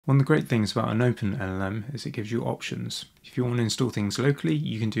One of the great things about an open LLM is it gives you options. If you want to install things locally,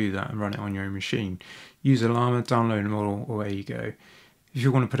 you can do that and run it on your own machine. Use a llama, download a model, away you go. If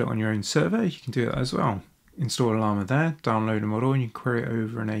you want to put it on your own server, you can do that as well. Install a llama there, download a model, and you can query it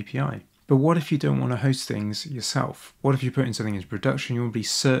over an API. But what if you don't want to host things yourself? What if you're putting something into production, you want to be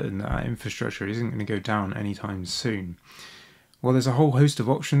certain that that infrastructure isn't going to go down anytime soon? Well, there's a whole host of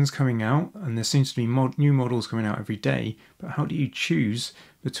options coming out, and there seems to be new models coming out every day, but how do you choose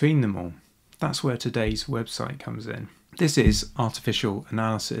between them all? That's where today's website comes in. This is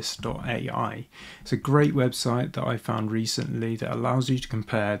artificialanalysis.ai. It's a great website that I found recently that allows you to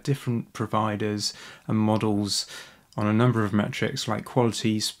compare different providers and models on a number of metrics like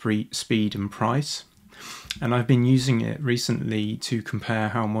quality, speed and price. And I've been using it recently to compare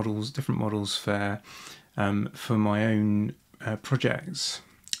how different models fare for my own projects.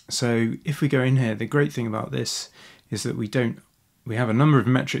 So if we go in here, the great thing about this is that we have a number of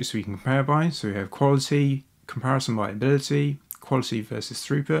metrics we can compare by. So we have quality, comparison by ability, quality versus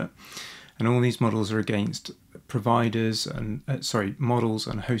throughput, and all these models are against providers and models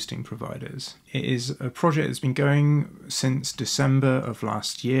and hosting providers. It is a project that's been going since December of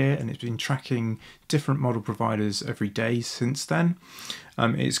last year, and it's been tracking different model providers every day since then.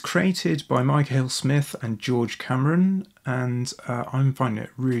 It's created by Michael Smith and George Cameron, and I'm finding it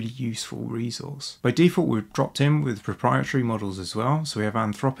a really useful resource. By default, we've dropped in with proprietary models as well. So we have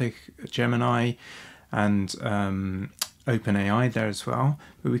Anthropic, Gemini, and OpenAI there as well,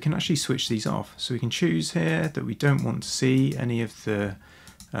 but we can actually switch these off. So we can choose here that we don't want to see any of the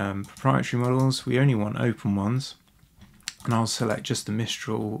proprietary models. We only want open ones, and I'll select just the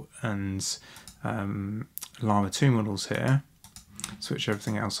Mistral and Llama 2 models here, switch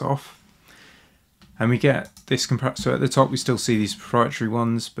everything else off, and we get this comparison. So at the top we still see these proprietary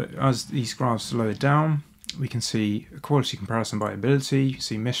ones, but as these graphs are lower down, we can see a quality comparison by ability. You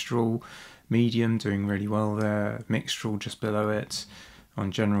see Mistral medium doing really well there, Mixtral just below it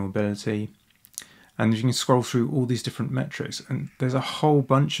on general ability, and you can scroll through all these different metrics, and there's a whole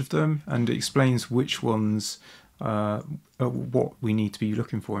bunch of them, and it explains which ones are what we need to be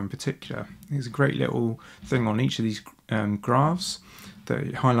looking for in particular. There's a great little thing on each of these graphs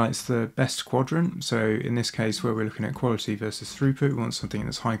that highlights the best quadrant. So in this case, where we're looking at quality versus throughput, we want something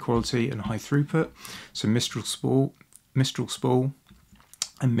that's high quality and high throughput. So Mistral Spool,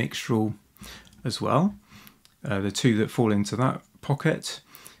 and Mixtral as well, the two that fall into that pocket.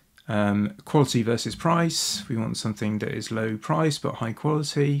 Quality versus price, we want something that is low price but high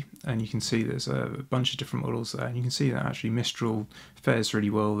quality, and you can see there's a bunch of different models there, and you can see that actually Mistral fares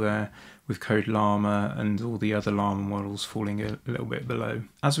really well there with Code Llama and all the other Llama models falling a little bit below.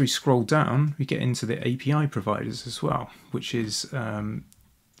 As we scroll down, we get into the API providers as well, which is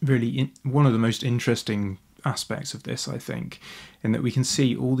really one of the most interesting aspects of this, I think, in that we can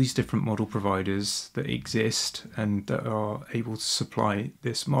see all these different model providers that exist and that are able to supply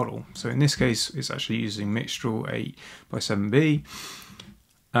this model. So in this case, it's actually using Mixtral 8x7b,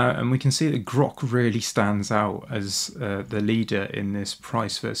 and we can see that Grok really stands out as the leader in this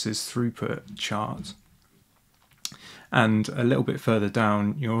price versus throughput chart. And a little bit further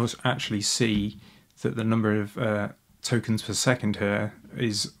down, you'll actually see that the number of tokens per second here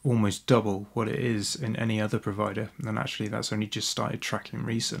is almost double what it is in any other provider, and actually that's only just started tracking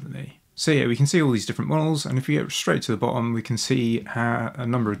recently. So yeah, we can see all these different models, and if we get straight to the bottom, we can see a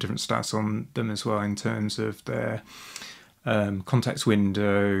number of different stats on them as well in terms of their context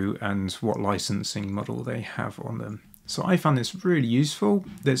window and what licensing model they have on them. So I found this really useful.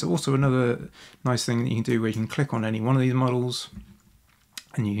 There's also another nice thing that you can do where you can click on any one of these models,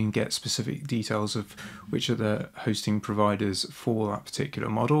 and you can get specific details of which are the hosting providers for that particular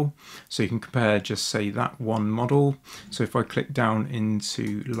model. So you can compare just say that one model. So if I click down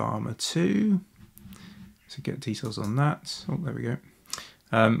into Llama 2 to get details on that, oh, there we go.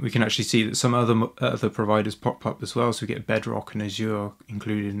 We can actually see that some other providers pop up as well. So we get Bedrock and Azure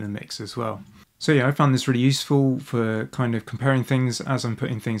included in the mix as well. So yeah, I found this really useful for kind of comparing things as I'm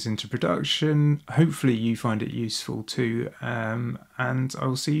putting things into production. Hopefully you find it useful too, and I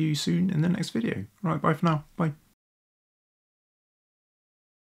will see you soon in the next video. Right, bye for now. Bye.